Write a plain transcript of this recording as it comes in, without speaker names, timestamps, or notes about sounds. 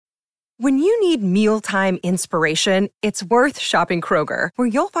When you need mealtime inspiration, it's worth shopping Kroger, where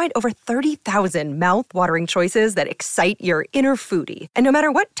you'll find over 30,000 mouth-watering choices that excite your inner foodie. And no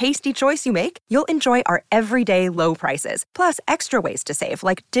matter what tasty choice you make, you'll enjoy our everyday low prices, plus extra ways to save,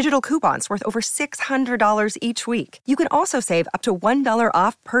 like digital coupons worth over $600 each week. You can also save up to $1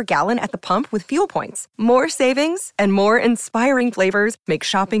 off per gallon at the pump with fuel points. More savings and more inspiring flavors make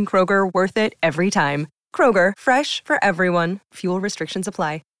shopping Kroger worth it every time. Kroger, fresh for everyone. Fuel restrictions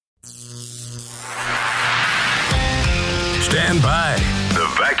apply. Stand by.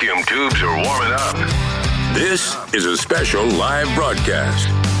 The vacuum tubes are warming up. This is a special live broadcast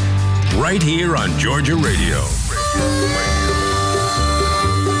right here on Georgia Radio.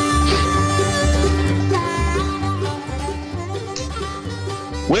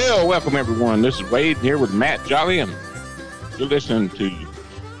 Well, welcome everyone. This is Wade here with Matt Jolly, and you're listening to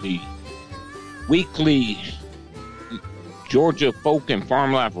the weekly Georgia Folk and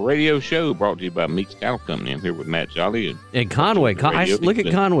Farm Life radio show brought to you by Meeks Cattle Company. I'm here with Matt Jolly. And Conway. Look at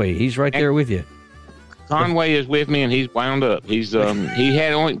Conway. He's right there with you. Conway is with me, and he's wound up. He's he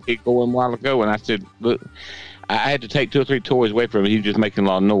had on it going a while ago, and I said, look, I had to take 2 or 3 toys away from him. He was just making a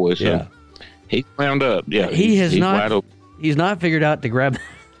lot of noise. So yeah. He's wound up. Yeah. He's not figured out to grab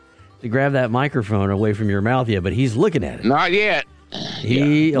that microphone away from your mouth yet, but he's looking at it. Not yet.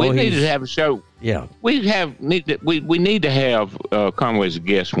 We need to have a show. Yeah, we need to have Conway as a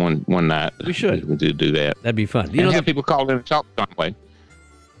guest one night. We should. We do that. That'd be fun. Have people call in and talk to Conway.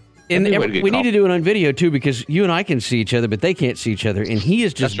 And we need to do it on video too, because you and I can see each other, but they can't see each other. And he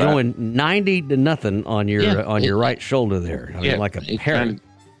is just going 90-0 on your right shoulder there. I mean, like a parrot.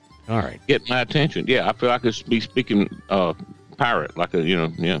 All right, get my attention. Yeah, I feel like I could be speaking pirate, like a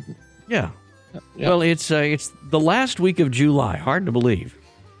Yeah. Yeah. Well, it's the last week of July. Hard to believe.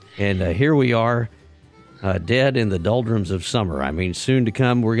 And here we are, dead in the doldrums of summer. I mean, soon to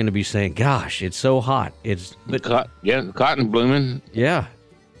come, we're going to be saying, gosh, it's so hot. Cotton blooming. Yeah.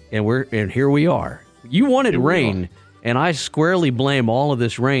 And here we are. You wanted rain, and I squarely blame all of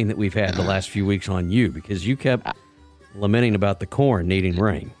this rain that we've had the last few weeks on you, because you kept lamenting about the corn needing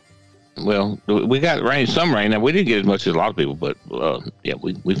rain. Well, we got some rain. Now, we didn't get as much as a lot of people, but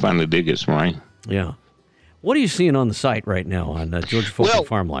we finally did get some rain. Yeah. What are you seeing on the site right now on Georgia Folk and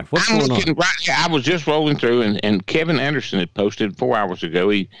Farm Life? What's going on? I was just rolling through, and Kevin Anderson had posted 4 hours ago.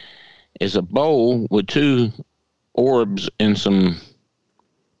 He is a bowl with 2 orbs and some...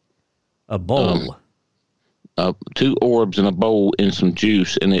 A bowl? 2 orbs in a bowl in some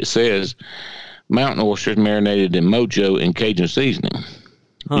juice, and it says mountain oysters marinated in mojo and Cajun seasoning.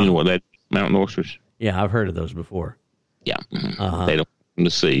 Huh. You know what that is, mountain oysters? Yeah, I've heard of those before. Yeah, They don't want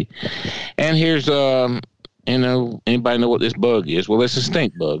to see. And here's, anybody know what this bug is? Well, it's a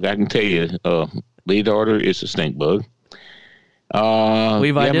stink bug. I can tell you, lead order is a stink bug.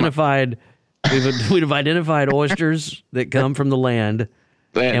 We've identified oysters that come from the land.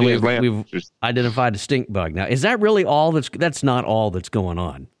 And we've identified a stink bug. Now, is that really all that's not all that's going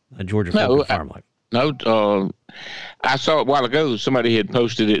on Georgia Folk and Farm Life? No, I saw it a while ago. Somebody had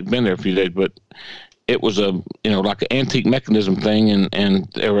posted it, been there a few days, but it was like an antique mechanism thing, and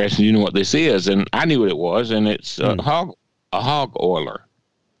they were asking, what this is, and I knew what it was, and it's a hog oiler.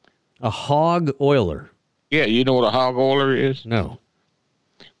 A hog oiler? Yeah, you know what a hog oiler is? No.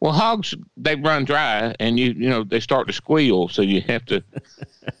 Well, hogs, they run dry, and they start to squeal, so you have to.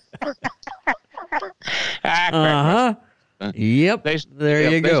 Yep. There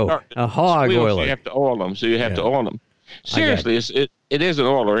you go. A hog squeal, oiler. So you have to oil them. To oil them. Seriously, it is an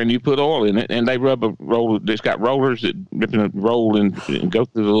oiler, and you put oil in it, and they rub a roller. It's got rollers that rip and roll and go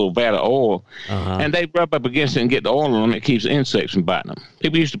through the little vat of oil, and they rub up against it and get the oil on them. It keeps insects from biting them.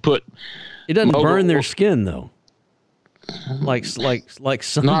 People used to put. It doesn't burn their skin though. Like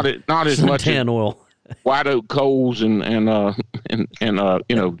sun, not as much tan oil. White oak coals and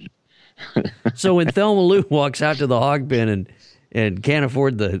So when Thelma Lou walks out to the hog pen and can't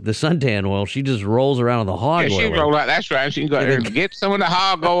afford the suntan oil, she just rolls around on the hog oil. Yeah, she rolls out. That's right. She can go out there and get some of the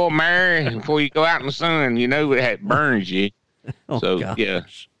hog oil, Mary, before you go out in the sun. It burns you. So gosh. Yeah,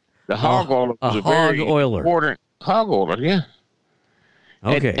 the hog oiler was a very important hog oiler. Yeah.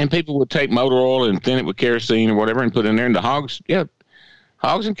 Okay. And people would take motor oil and thin it with kerosene or whatever and put it in there. And the hogs,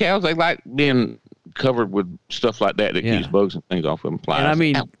 hogs and cows, they like being covered with stuff like that keeps bugs and things off of them. Flies. And I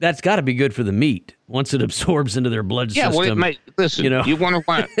mean, that's got to be good for the meat once it absorbs into their blood system. Yeah, well, listen, you wonder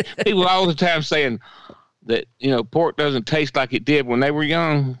why people all the time saying that, pork doesn't taste like it did when they were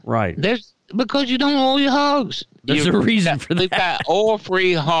young. Right. Because you don't oil your hogs. There's a reason for that. We've got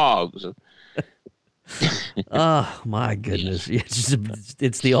oil-free hogs. Oh, my goodness.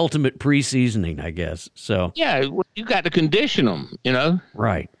 It's the ultimate pre-seasoning, I guess. So Yeah, you got to condition them,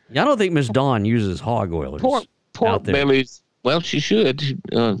 Right. I don't think Miss Dawn uses hog oilers. Pork bellies, well, she should,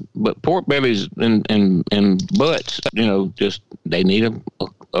 but pork bellies and butts, just they need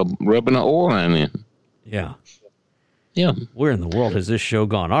a rubbing of oil in it. Yeah. Yeah. Where in the world has this show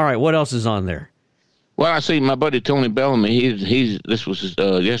gone? All right, what else is on there? Well, I see my buddy Tony Bellamy. This was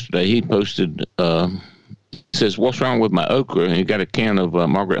yesterday. He posted. Says, "What's wrong with my okra?" And he got a can of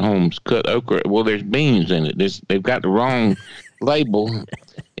Margaret Holmes cut okra. Well, there's beans in it. They've got the wrong label.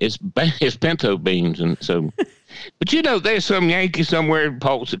 It's pinto beans, and so. But there's some Yankee somewhere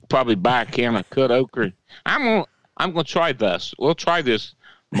folks that probably buy a can of cut okra. I'm gonna try this. We'll try this,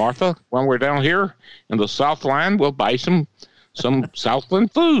 Martha. When we're down here in the Southland, we'll buy some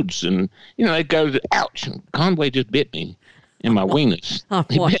Southland foods, and it goes. Ouch! Conway just bit me in my weenus.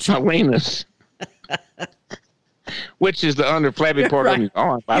 He bit my weenus, which is the underflabby part of me.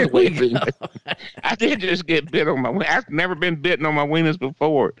 Oh, by the way, I did just get bit on my weenus. I've never been bitten on my weenus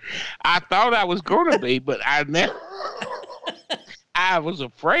before. I thought I was going to be, but I never. I was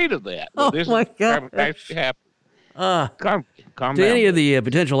afraid of that. But this my God! Actually happened. Calm to down. any of the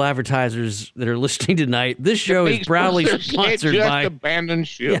potential advertisers that are listening tonight, this show is proudly sponsored by abandoned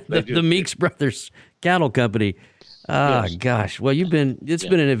ship. the Meeks Brothers Cattle Company. Yes. Gosh. Well, it's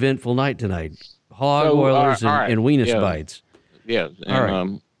been an eventful night tonight. Hog oilers and weenus bites. Yes. And, all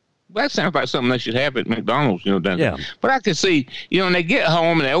right. That sounds like something they should have at McDonald's, down there. Yeah. But I can see, when they get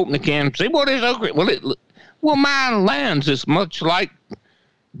home and they open the can and say, what is okra? Well, mine lands is much like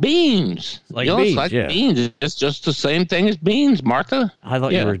beans. Beans, beans. It's just the same thing as beans, Martha. I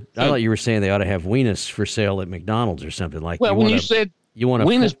thought you were saying they ought to have weenus for sale at McDonald's or something like. Well, when you said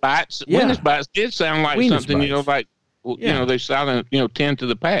weenus bites, weenus bites did sound like weenus something bites. Like. Well, they're selling, 10 to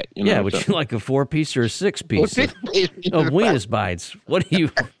the pack. Would you like a 4-piece or a 6-piece of weenus bites? What do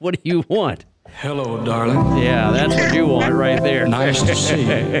you want? Hello, darling. Yeah, that's what you want right there. Nice to see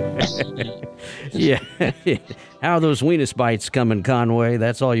you. Yeah. How are those weenus bites coming, Conway?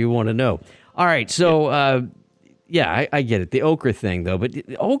 That's all you want to know. All right, so, I get it. The okra thing, though. But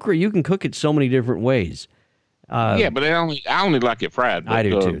okra, you can cook it so many different ways. But I only like it fried. But, I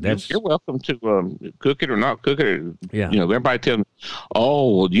do too. You're welcome to cook it or not cook it. Yeah. Everybody tells me,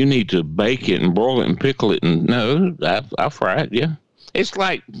 "Oh, well, you need to bake it and broil it and pickle it." And no, I fry it. Yeah, it's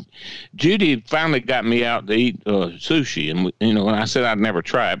like Judy finally got me out to eat sushi, and and I said I'd never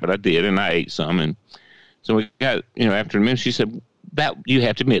try it, but I did, and I ate some, and so we got after a minute, she said that you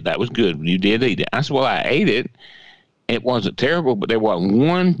have to admit that was good. You did eat it. I said, well, I ate it. It wasn't terrible, but there wasn't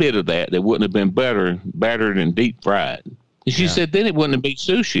one bit of that wouldn't have been battered and deep fried. And she said, then it wouldn't have been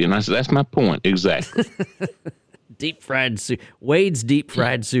sushi. And I said, that's my point. Exactly. Deep fried sushi. Wade's deep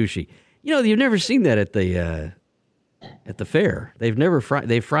fried sushi. You've never seen that at the fair.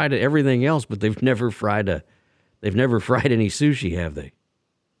 They've fried everything else, but they've never fried any sushi, have they?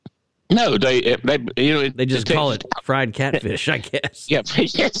 No, they just call it fried catfish, I guess. Yeah,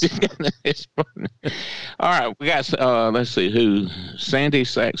 it's funny. All right, we got let's see who Sandy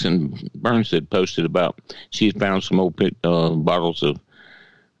Saxon Burnstead posted about. She found some old bottles of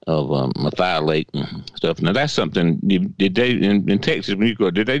methylate and stuff. Now that's something. Did they in Texas when you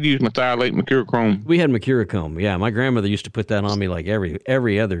go? Did they use methylate mercurochrome? We had mercurochrome. Yeah, my grandmother used to put that on me like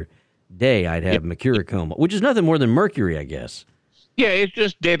every other day. I'd have mercurochrome, which is nothing more than mercury, I guess. Yeah, it's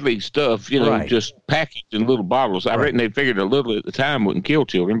just deadly stuff, just packaged in little bottles. I reckon they figured a little at the time wouldn't kill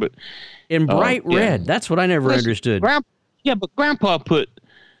children, but in bright red. That's what I never understood. But Grandpa put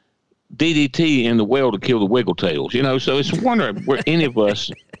DDT in the well to kill the wiggletails, so it's a wonder where any of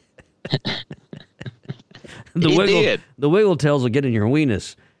us. The wiggletails will get in your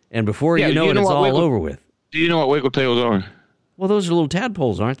weenus, and before you know it, it's all over with. Do you know what wiggletails are? Well, those are little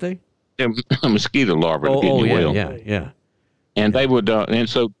tadpoles, aren't they? They're mosquito larvae. Yeah. And they would, and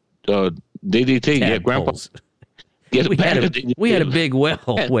so DDT, Grandpa. We had a big well,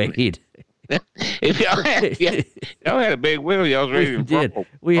 Wade. If y'all had a big well, y'all was ready to did.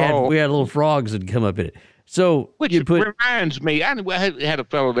 We had little frogs that come up in it. So which reminds me, I had a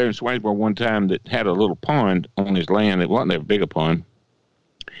fellow there in Swainsboro one time that had a little pond on his land. It wasn't that big a pond.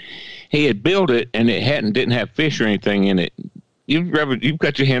 He had built it, and it didn't have fish or anything in it. You've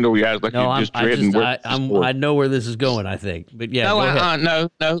got your hand over your eyes like you're just dreading. I know where this is going, I think. But yeah, no.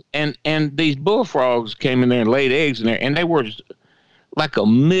 And these bullfrogs came in there and laid eggs in there, and they were like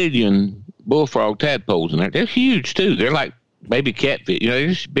 1 million bullfrog tadpoles in there. They're huge too. They're like baby catfish. They're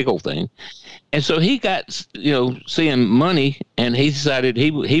just a big old thing. And so he got seeing money, and he decided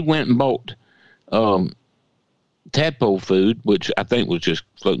he went and bought tadpole food, which I think was just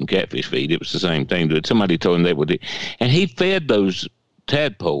floating catfish feed. It was the same thing. But somebody told him they would do. And he fed those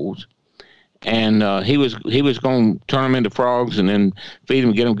tadpoles, and he was going to turn them into frogs and then feed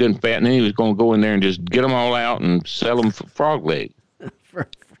them, get them good and fat, and then he was going to go in there and just get them all out and sell them for frog leg.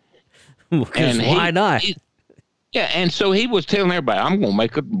 And why not? Yeah, and so he was telling everybody, I'm going to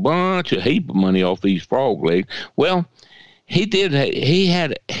make a heap of money off these frog legs. Well, he did. He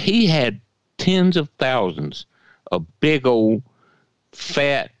had tens of thousands of big old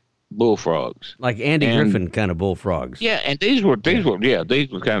fat bullfrogs, like Andy Griffin kind of bullfrogs. Yeah, and these were kind of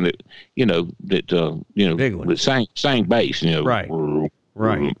big ones. Sang bass, right.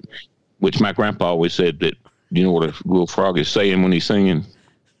 Which my grandpa always said that what a little frog is saying when he's singing.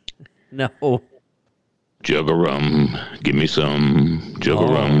 No. Jug of rum, give me some jug of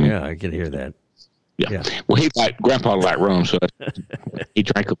rum. Yeah, I can hear that. Yeah. Well, Grandpa liked rum, so he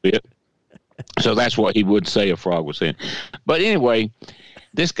drank a bit. So that's what he would say a frog was saying. But anyway,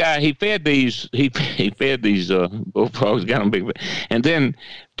 this guy, he fed these bullfrogs, got them big, and then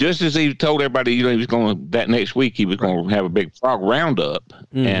just as he told everybody, he was going that next week he was going to have a big frog roundup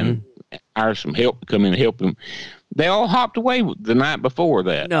and hire some help to come in and help him. They all hopped away the night before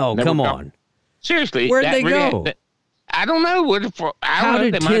that. No, come on. Seriously, where'd they go? I don't know. How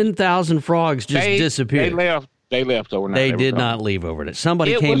did 10,000 frogs just disappear? They left overnight. They did not leave overnight.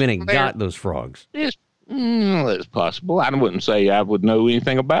 Somebody came in and got those frogs. It's possible. I wouldn't say I would know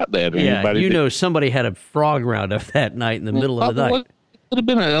anything about that. Yeah, somebody had a frog roundup that night in the middle of the night. Could have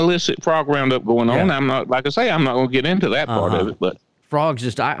been an illicit frog roundup going on. Yeah. I'm not going to get into that part of it, but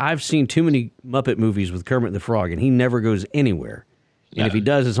frogs I've seen too many Muppet movies with Kermit the Frog, and he never goes anywhere. And if he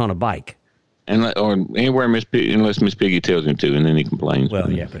does, it's on a bike. Or anywhere unless Miss Piggy tells him to, and then he complains.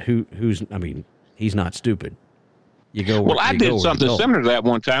 Well, yeah, but he's not stupid. You go. Well, I did something similar to that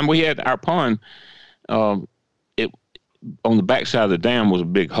one time. We had our pond. On the backside of the dam was a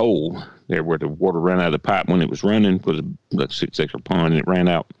big hole there where the water ran out of the pipe when it was running. It was a 6-acre pond, and it ran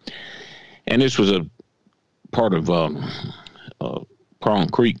out. And this was a part of Prong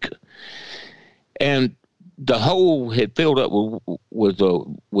Creek, and the hole had filled up with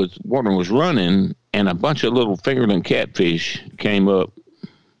water and was running, and a bunch of little fingerling catfish came up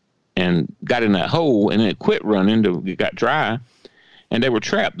and got in that hole, and it quit running. It got dry, and they were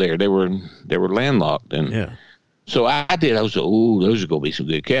trapped there. They were landlocked, and so I was like, those are gonna be some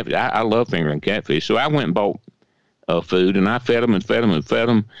good catfish. I love fingerling catfish, so I went and bought food, and I fed them and fed them and fed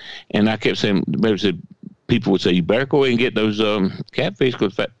them, and I kept saying, people would say, you better go ahead and get those catfish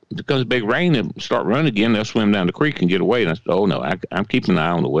because it comes a big rain and start running again, they'll swim down the creek and get away. And I said, oh, no, I'm keeping an eye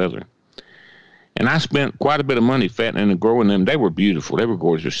on the weather. And I spent quite a bit of money fattening and growing them. They were beautiful. They were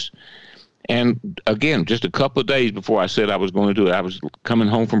gorgeous. And, again, just a couple of days before I said I was going to do it, I was coming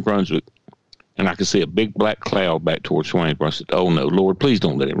home from Brunswick, and I could see a big black cloud back towards Swainsboro. I said, oh, no, Lord, please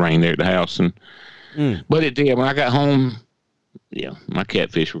don't let it rain there at the house. But it did. When I got home, my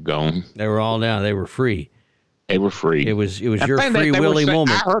catfish were gone. They were all down. They were free. They were free. It was your Free Willy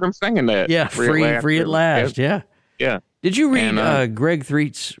moment. I heard them singing that. Yeah, free at last. Yeah. Did you read Greg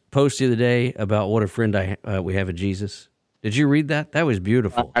Threet's post the other day about what a friend we have in Jesus? Did you read that? That was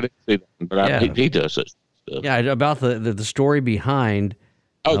beautiful. I didn't see that, but he does such stuff. Yeah, about the story behind.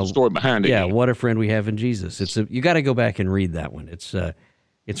 The story behind it. Yeah, what a friend we have in Jesus. You got to go back and read that one.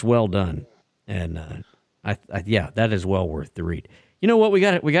 It's well done, and that is well worth the read. You know what? We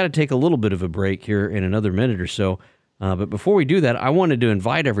got to take a little bit of a break here in another minute or so. But before we do that, I wanted to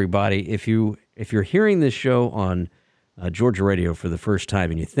invite everybody. If you're hearing this show on Georgia Radio for the first time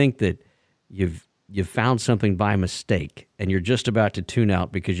and you think that you've found something by mistake and you're just about to tune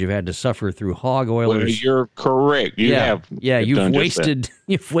out because you've had to suffer through hog oilers, well, you're correct. You've wasted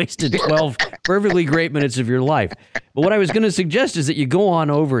 12 perfectly great minutes of your life. But what I was going to suggest is that you go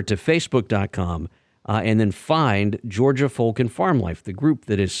on over to Facebook.com. And then find Georgia Folk and Farm Life, the group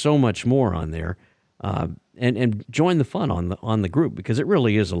that is so much more on there, and join the fun on the group because it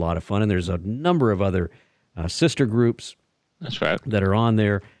really is a lot of fun. And there's a number of other sister groups. That's right. That are on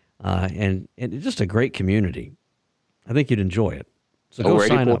there, and it's just a great community. I think you'd enjoy it. So over go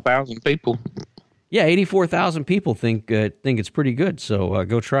sign up. 84,000 people. Yeah, 84,000 people think it's pretty good. So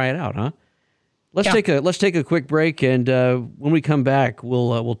go try it out, huh? Let's take a quick break, and when we come back,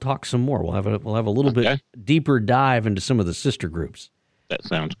 we'll talk some more. We'll have a little bit deeper dive into some of the sister groups. That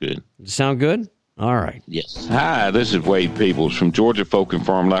sounds good. Sound good? All right. Yes. Hi, this is Wade Peoples from Georgia Folk and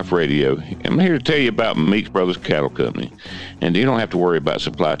Farm Life Radio. I'm here to tell you about Meeks Brothers Cattle Company, and you don't have to worry about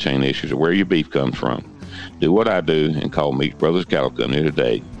supply chain issues or where your beef comes from. do what I do and call Meeks Brothers Cattle Company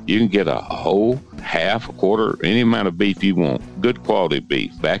today. You can get a whole, half, a quarter, any amount of beef you want. Good quality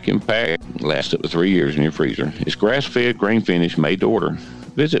beef, vacuum packed, lasts up to 3 years in your freezer. It's grass-fed, grain-finished, made to order.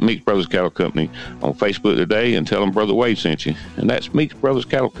 Visit Meeks Brothers Cattle Company on Facebook today and tell them Brother Wade sent you. And that's Meeks Brothers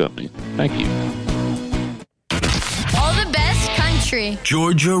Cattle Company. Thank you. All the best country.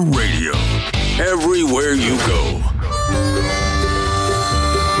 Georgia Radio. Everywhere you go.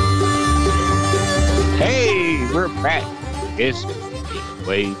 Hey, we're back. It's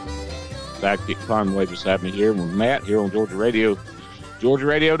Wade. Sidekick Conway beside me here with Matt here on Georgia Radio.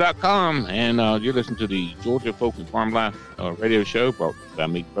 GeorgiaRadio.com, and you're listening to the Georgia Folk and Farm Life radio show brought by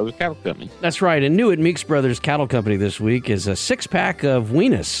Meeks Brothers Cattle Company. That's right, and new at Meeks Brothers Cattle Company this week is a 6-pack of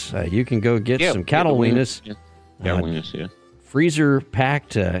Weenus. You can go get some cattle Weenus. Weenus, yeah. Freezer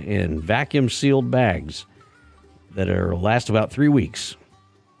packed in vacuum sealed bags that last about 3 weeks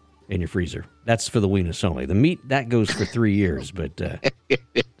in your freezer. That's for the Weenus only. The meat, that goes for 3 years, but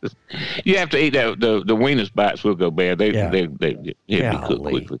you have to eat that. The Weenus bites will go bad. They be cooked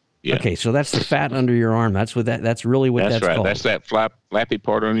quickly. Yeah. Okay, so that's the fat under your arm. That's what that's really what that's right. called. That's that flappy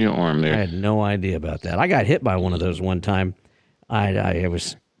part on your arm there. I had no idea about that. I got hit by one of those one time. I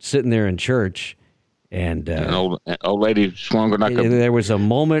was sitting there in church, and an old lady swung her like there was a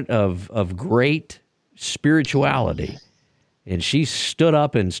moment of great spirituality. And she stood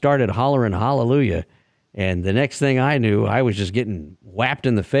up and started hollering hallelujah. And the next thing I knew, I was just getting whapped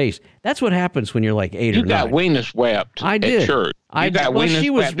in the face. That's what happens when you're like 8 or 9. You got Weenus whapped at church.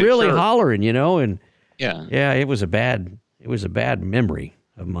 She was really hollering, and yeah, it was a bad memory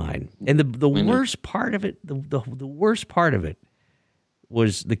of mine. And the worst part of it, the worst part of it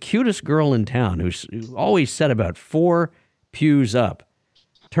was the cutest girl in town who always sat about 4 pews up,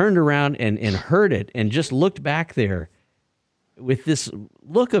 turned around and heard it and just looked back there with this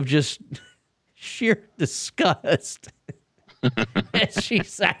look of just sheer disgust. As she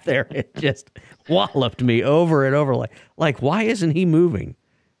sat there and just walloped me over and over, like why isn't he moving?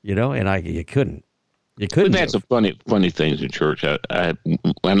 And you couldn't. But that's a funny things in church. I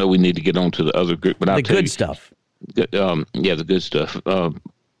know we need to get on to the other group, but I'll tell you. Stuff. The good stuff.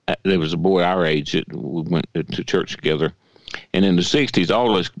 There was a boy our age that we went to church together, and in the 60s,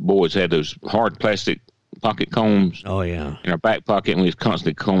 all us boys had those hard plastic pocket combs. Oh yeah, in our back pocket, and we was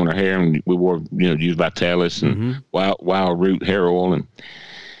constantly combing our hair, and we wore used Vitalis and wild root hair oil,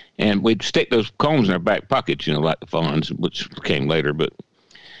 and we'd stick those combs in our back pockets, like the Fonz, which came later.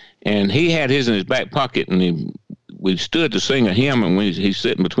 And he had his in his back pocket, and we stood to sing a hymn, and he's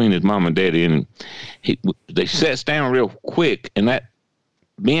sitting between his mom and daddy, and they sets down real quick, and that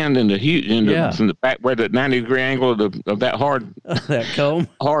bend from the back where the 90-degree angle of that hard that comb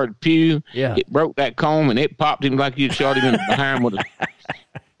hard pew, it broke that comb and it popped him like you'd shot him in the behind with a.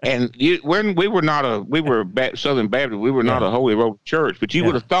 And we were Southern Baptist, we were not a Holy Roll church, but you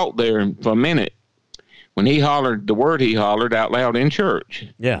would have thought there for a minute when he hollered the word he hollered out loud in church.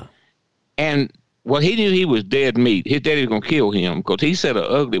 Yeah, and he knew he was dead meat. His daddy was going to kill him because he said an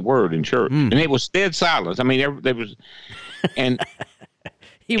ugly word in church, and it was dead silence. I mean, there was, and.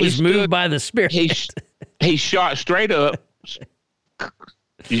 He was moved by the Spirit. He shot straight up.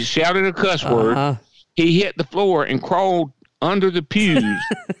 He shouted a cuss word. He hit the floor and crawled under the pews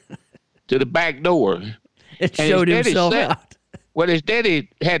to the back door. It showed himself out. Well, his daddy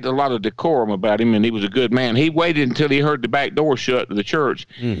had a lot of decorum about him, and he was a good man. He waited until he heard the back door shut to the church,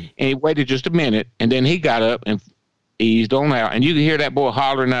 and he waited just a minute, and then he got up and eased on out. And you could hear that boy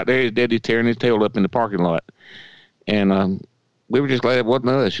hollering out there, his daddy tearing his tail up in the parking lot. And we were just glad it wasn't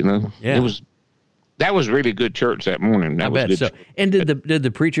us, Yeah. That was really good church that morning. I bet so. And did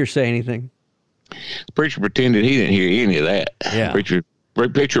the preacher say anything? The preacher pretended he didn't hear any of that. Yeah. Preacher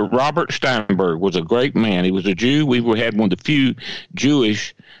Robert Steinberg was a great man. He was a Jew. We had one of the few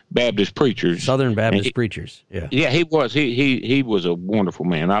Jewish Baptist preachers. Southern Baptist preachers. Yeah. Yeah, he was. He was a wonderful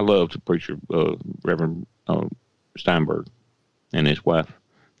man. I loved the preacher, Reverend Steinberg, and his wife.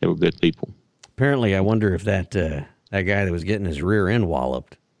 They were good people. Apparently, I wonder if that guy that was getting his rear end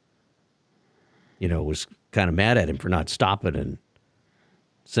walloped, was kind of mad at him for not stopping and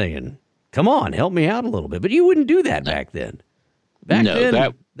saying, "Come on, help me out a little bit." But you wouldn't do that back then. Then,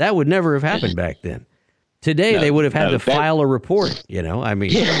 that would never have happened back then. Today, they would have had to file a report, I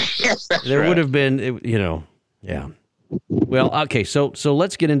mean, there would have been, yeah. Well, okay, so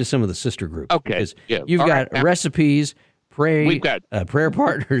let's get into some of the sister groups. Okay. You've got recipes, we've got prayer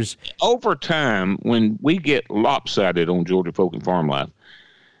partners. Over time, when we get lopsided on Georgia Folk and Farm Life,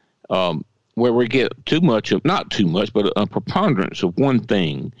 where we get not too much, but a preponderance of one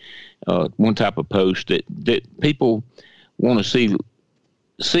thing, one type of post that people want to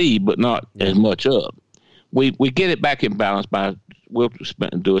see, but not as much of. we get it back in balance by we'll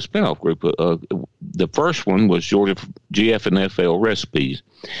do a spinoff group. The first one was Georgia GF&FL recipes.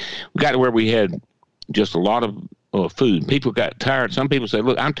 We got to where we had just a lot of food. People got tired. Some people say,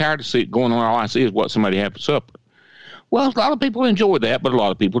 "Look, I'm tired of going on. All I see is what somebody had for supper." Well, a lot of people enjoy that, but a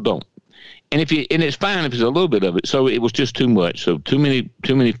lot of people don't. And it's fine if it's a little bit of it. So it was just too much. So too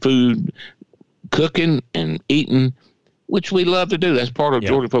many food, cooking and eating, which we love to do. That's part of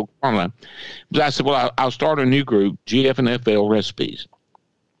Georgia Folk Farm Life. But I said, well, I'll start a new group, GF&FL recipes,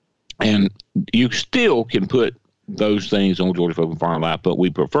 and you still can put those things on Georgia Folk Farm Life, but we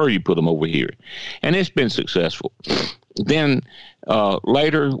prefer you put them over here, and it's been successful. Then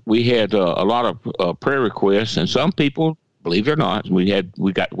later we had a lot of prayer requests, and some people, believe it or not, we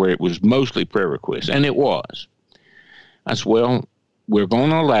got where it was mostly prayer requests, and it was. I said, well, we're going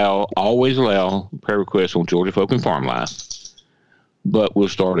to always allow prayer requests on Georgia Folk and Farm Life, but we'll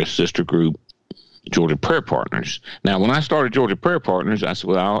start a sister group, Georgia Prayer Partners. Now, when I started Georgia Prayer Partners, I said,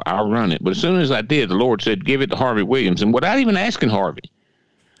 well, I'll run it. But as soon as I did, the Lord said, give it to Harvey Williams, and without even asking Harvey,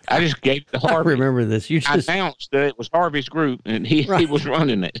 I just gave it to Harvey. I remember this. I announced that it was Harvey's group, and he was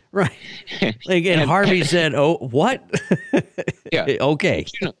running it. Right. And Harvey said, oh, what? Yeah. Okay.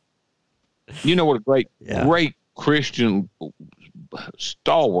 You know what a great Christian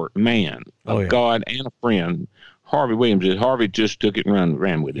stalwart man of God and a friend Harvey Williams is. Harvey just took it and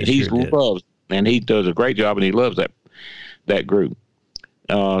ran with it. He loves, and he does a great job, and he loves that group.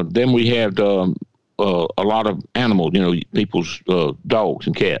 Then we had a lot of animals, people's dogs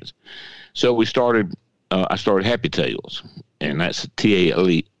and cats. So we started. I started Happy Tales, and that's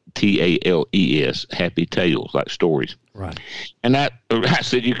TALES, Happy Tales, like stories. Right. And I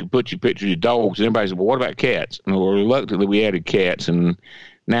said you could put your picture of your dogs, and everybody said, well, what about cats? And reluctantly we added cats, and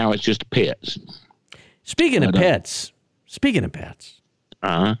now it's just pets. Speaking of pets,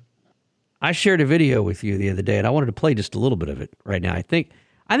 uh-huh. I shared a video with you the other day, and I wanted to play just a little bit of it right now. I think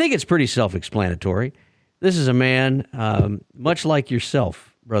it's pretty self-explanatory. This is a man, much like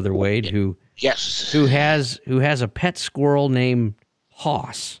yourself, Brother Wade, who has a pet squirrel named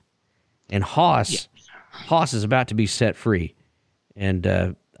Hoss, and Hoss is about to be set free, and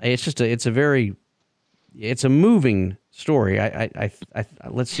it's a moving story. I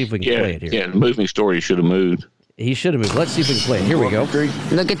let's see if we can play it here. Yeah, the moving story should have moved. He should have moved. Let's see if we can play it. Here we go.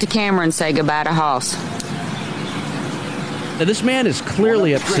 Look at the camera and say goodbye to Hoss. Now, this man is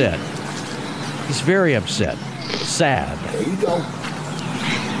clearly upset. He's very upset. Sad. There you go.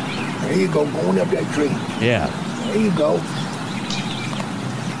 There you go, going up that tree. Yeah. There you go.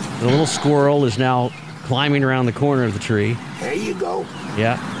 The little squirrel is now climbing around the corner of the tree. There you go.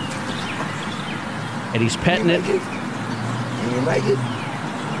 Yeah. And he's petting it. You like it?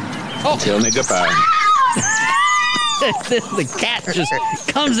 Oh, tell me goodbye. The cat just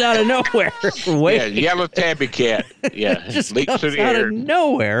comes out of nowhere. Yeah, yellow tabby cat. Yeah, just leaps comes through the out air. of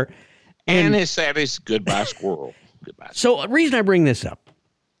nowhere. And it's sad. It's goodbye squirrel. Goodbye. So the reason I bring this up,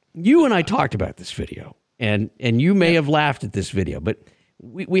 you and I talked about this video, and you may have laughed at this video, but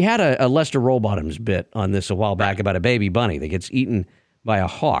we had a Lester Rollbottoms bit on this a while back about a baby bunny that gets eaten by a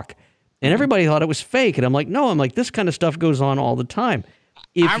hawk, and everybody thought it was fake, and I'm like, this kind of stuff goes on all the time.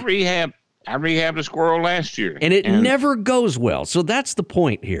 I rehabbed a squirrel last year. And it never goes well. So that's the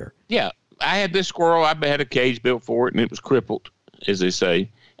point here. Yeah. I had this squirrel. I had a cage built for it, and it was crippled, as they say.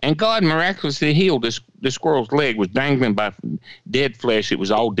 And God miraculously healed this squirrel's leg. Was dangling by dead flesh. It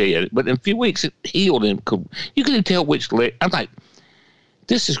was all dead. But in a few weeks, it healed. And you couldn't tell which leg. I'm like,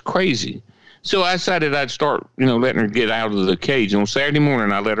 this is crazy. So I decided I'd start, letting her get out of the cage. And on Saturday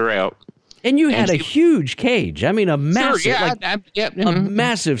morning, I let her out. And you had a huge cage. I mean, a massive, a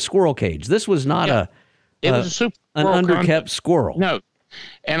massive squirrel cage. This was not it was a super an underkept squirrel. No.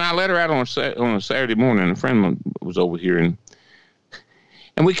 And I let her out on a Saturday morning. A friend of mine was over here, and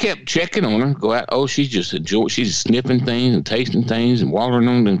we kept checking on her. Go out. Oh, she's sniffing things and tasting things and wallowing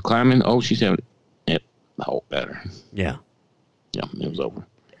on them and climbing. Oh, she's having the whole better. Yeah. Yeah, it was over.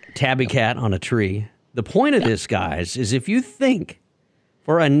 Tabby cat on a tree. The point of this, guys, is if you think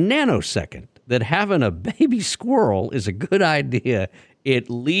for a nanosecond that having a baby squirrel is a good idea, it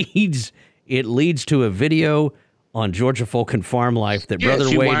leads to a video on Georgia Folk and Farm Life that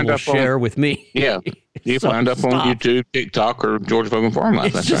Brother Wade will share with me. Yeah. You find up on YouTube, TikTok, or Georgia Folk and Farm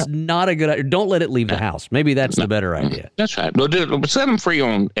Life. It's just not a good idea. Don't let it leave the house. Maybe that's the better idea. That's right. But set them free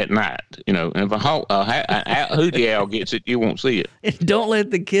at night, and if a hootie owl gets it, you won't see it. And don't let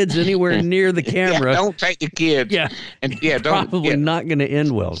the kids anywhere near the camera. Don't take the kids. Yeah. And probably not going to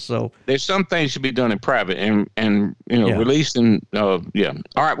end well. So there's some things should be done in private and releasing. All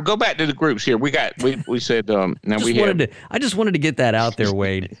right, we'll go back to the groups here. We said now I just wanted to get that out there,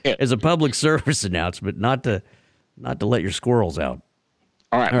 Wade, as a public service announcement. but not to let your squirrels out.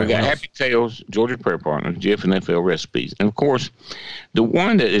 All right, we got Happy Tales, Georgia Prayer Partners, Jeff and FL Recipes. And, of course, the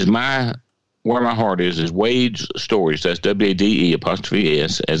one that is where my heart is Wade's Stories. That's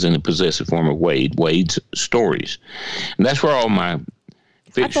WADE''S, as in the possessive form of Wade, Wade's Stories. And that's where all my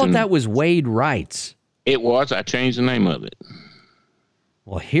fiction... I thought that was Wade Writes. It was. I changed the name of it.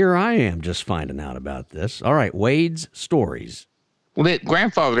 Well, here I am just finding out about this. All right, Wade's Stories. Well, it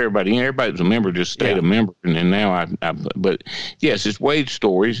grandfathered everybody. Everybody was a member, just stayed a member, and then now but yes, it's Wade's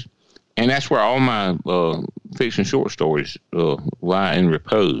Stories, and that's where all my fiction short stories lie in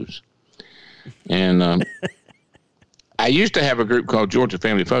repose. And I used to have a group called Georgia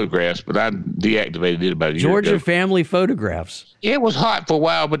Family Photographs, but I deactivated it about a year ago. Georgia Family Photographs. It was hot for a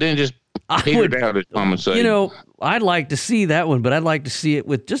while, but then just petered out, as Mama said. You know, I'd like to see that one, but I'd like to see it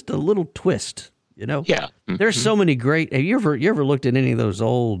with just a little twist. You know, yeah. Mm-hmm. There's so many great. Have you ever looked at any of those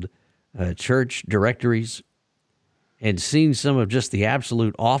old church directories and seen some of just the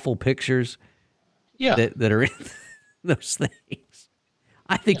absolute awful pictures? Yeah, that are in those things.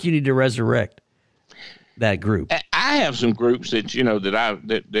 I think you need to resurrect that group. I have some groups that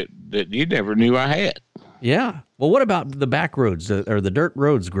that you never knew I had. Yeah. Well, what about the Back Roads or the Dirt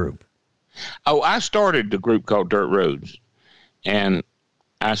Roads group? Oh, I started the group called Dirt Roads, and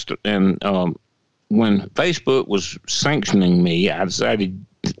when Facebook was sanctioning me, I decided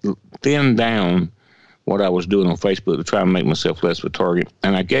to thin down what I was doing on Facebook to try and make myself less of a target.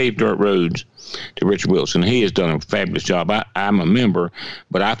 And I gave Dirt Roads to Richard Wilson. He has done a fabulous job. I'm a member,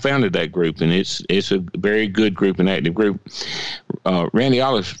 but I founded that group, and it's a very good group, an active group. Randy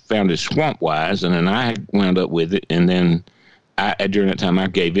Olive founded Swampwise, and then I wound up with it, and then during that time, I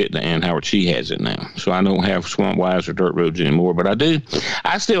gave it to Ann Howard. She has it now. So I don't have Swampwise or Dirt Roads anymore, but I do.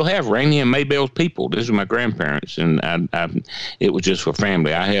 I still have Rainey and Maybell's People. These are my grandparents, and it was just for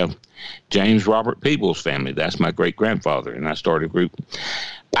family. I have James Robert Peoples' family. That's my great-grandfather, and I started a group.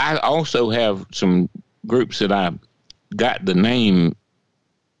 I also have some groups that I got the name.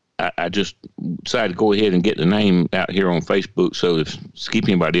 I just decided to go ahead and get the name out here on Facebook so if keep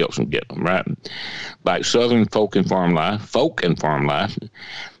anybody else from getting them, right? Like Southern Folk and Farm Life,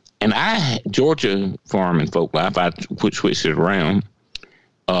 and Georgia Farm and Folk Life, I switched it around.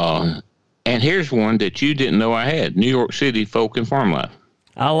 And here's one that you didn't know I had, New York City Folk and Farm Life.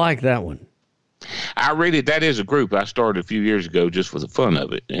 I like that one. That is a group I started a few years ago just for the fun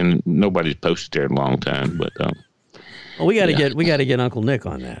of it, and nobody's posted there in a long time, but... Well, we got to get Uncle Nick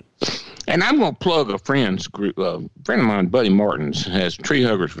on that. And I'm going to plug a friend's group. A friend of mine, Buddy Martins, has Tree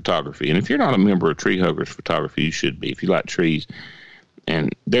Huggers Photography. And if you're not a member of Tree Huggers Photography, you should be if you like trees.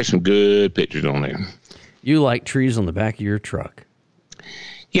 And there's some good pictures on there. You like trees on the back of your truck?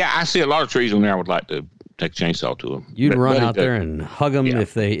 Yeah, I see a lot of trees on there. I would like to take a chainsaw to them. You'd run out there and hug them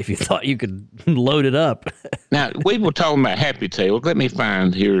if you thought you could load it up. Now, we were talking about Happy Tales. Let me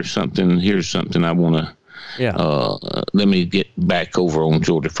find here's something I want to. Yeah. Let me get back over on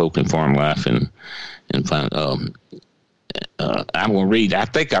Georgia Folk and Farm Life and find. I'm going to read. I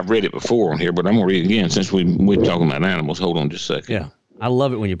think I've read it before on here, but I'm going to read it again since we're talking about animals. Hold on just a second. Yeah, I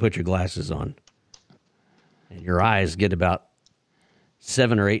love it when you put your glasses on and your eyes get about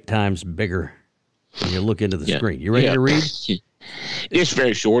 7 or 8 times bigger when you look into the screen. You ready to read? It's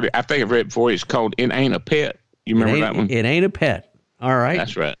very short. I think I've read it before. It's called "It Ain't a Pet." You remember that one? It ain't a pet. All right.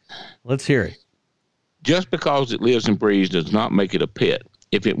 That's right. Let's hear it. Just because it lives and breathes does not make it a pet.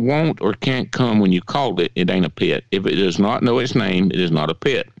 If it won't or can't come when you call it, it ain't a pet. If it does not know its name, it is not a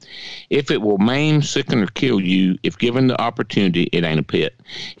pet. If it will maim, sicken, or kill you, if given the opportunity, it ain't a pet.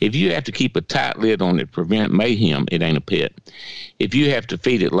 If you have to keep a tight lid on it to prevent mayhem, it ain't a pet. If you have to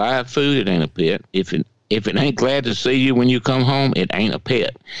feed it live food, it ain't a pet. If it ain't glad to see you when you come home, it ain't a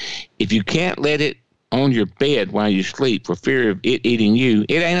pet. If you can't let it on your bed while you sleep for fear of it eating you,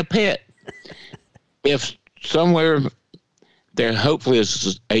 it ain't a pet. If somewhere there hopefully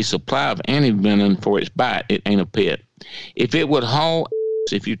is a supply of antivenom for its bite, it ain't a pet. If it would haul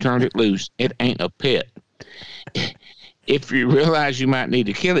if you turned it loose, it ain't a pet. If you realize you might need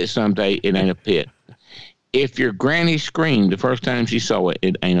to kill it someday, it ain't a pet. If your granny screamed the first time she saw it,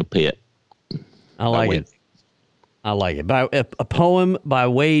 it ain't a pet. I like it. I like it. By a poem by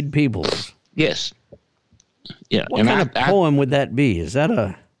Wade Peoples. Yes. Yeah. What kind of poem would that be? Is that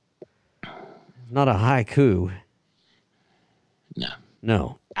not a haiku?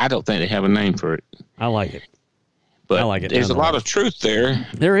 No. I don't think they have a name for it. I like it. But I like it. There's a lot of truth there.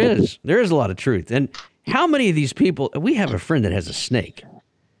 There is. There is a lot of truth. And how many of these people? We have a friend that has a snake.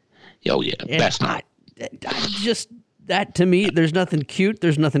 Oh yeah, and that's not. Just that to me, there's nothing cute.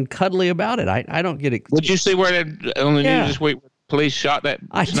 There's nothing cuddly about it. I don't get it. Would you see where that on the news this week? police shot that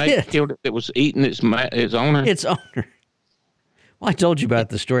I snake, did. killed it, that was eating its owner? Its owner. Well, I told you about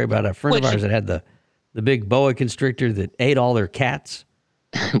the story about a friend of ours that had the big boa constrictor that ate all their cats.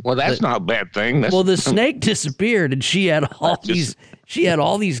 Well, that's not a bad thing. Well, the snake disappeared, and she had all these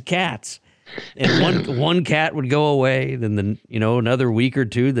cats. And one cat would go away, then another week or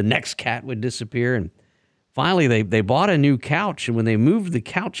two, the next cat would disappear, and finally they bought a new couch. And when they moved the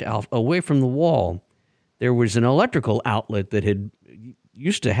couch out away from the wall, there was an electrical outlet that had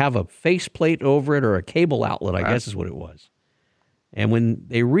used to have a faceplate over it, or a cable outlet, I guess is what it was. And when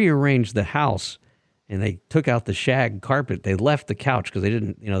they rearranged the house and they took out the shag carpet, they left the couch because they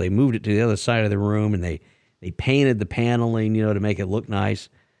didn't, they moved it to the other side of the room, and they painted the paneling, to make it look nice.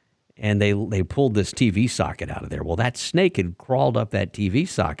 And they pulled this TV socket out of there. Well, that snake had crawled up that TV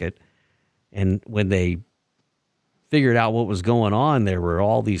socket, and when they figured out what was going on, there were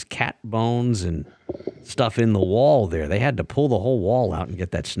all these cat bones and stuff in the wall there. They had to pull the whole wall out and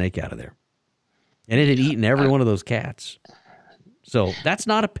get that snake out of there. And it had eaten every one of those cats. So that's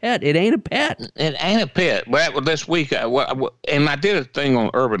not a pet. It ain't a pet. It ain't a pet. Well, this week, and I did a thing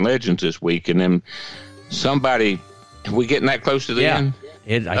on urban legends this week, and then somebody, are we getting that close to the end?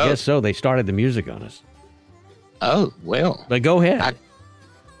 I guess so. They started the music on us. Oh, well. But go ahead.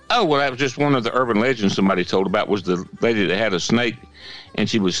 That was just one of the urban legends somebody told about, was the lady that had a snake, and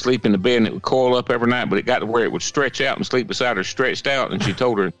she would sleep in the bed, and it would coil up every night, but it got to where it would stretch out and sleep beside her stretched out, and she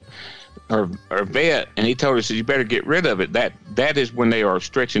told her vet, and he told her, said, you better get rid of it. That is when they are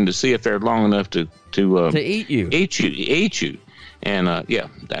stretching to see if they're long enough to eat you. Eat you. And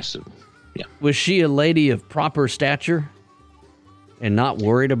that's it. Yeah. Was she a lady of proper stature and not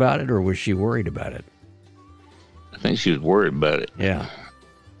worried about it, or was she worried about it? I think she was worried about it. Yeah.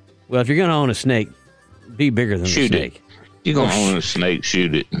 Well, if you're going to own a snake, be bigger than the snake. You're going to own a snake,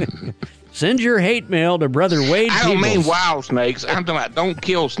 shoot it. Send your hate mail to Brother Wade I don't Peebles. mean wild snakes. I'm talking about don't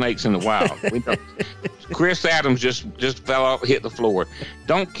kill snakes in the wild. Chris Adams just fell off, hit the floor.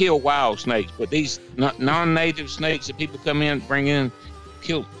 Don't kill wild snakes, but these non-native snakes that people come in, bring in,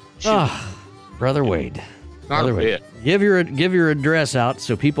 kill. Brother Wade. Not a bit. Give your address out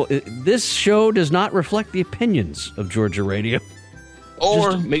so people. This show does not reflect the opinions of Georgia Radio.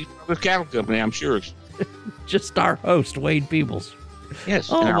 Or Meeks Brothers Cattle Company, I'm sure. Just our host, Wade Peebles. Yes.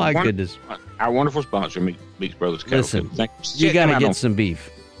 Oh, my goodness. Our wonderful sponsor, Meeks Brothers Cattle Company. You got to get some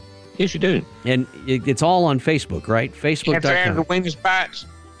beef. Yes, you do. And it's all on Facebook, right? Facebook.com. After having the wings bites,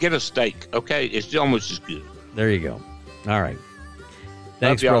 get a steak, okay? It's almost as good. There you go. All right.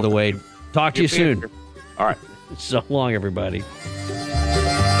 Thanks, Brother Wade. Talk to you soon. All right. So long, everybody.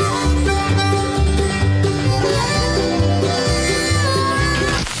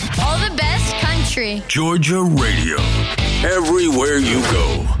 All the best country. Georgia Radio. Everywhere you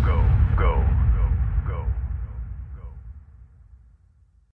go.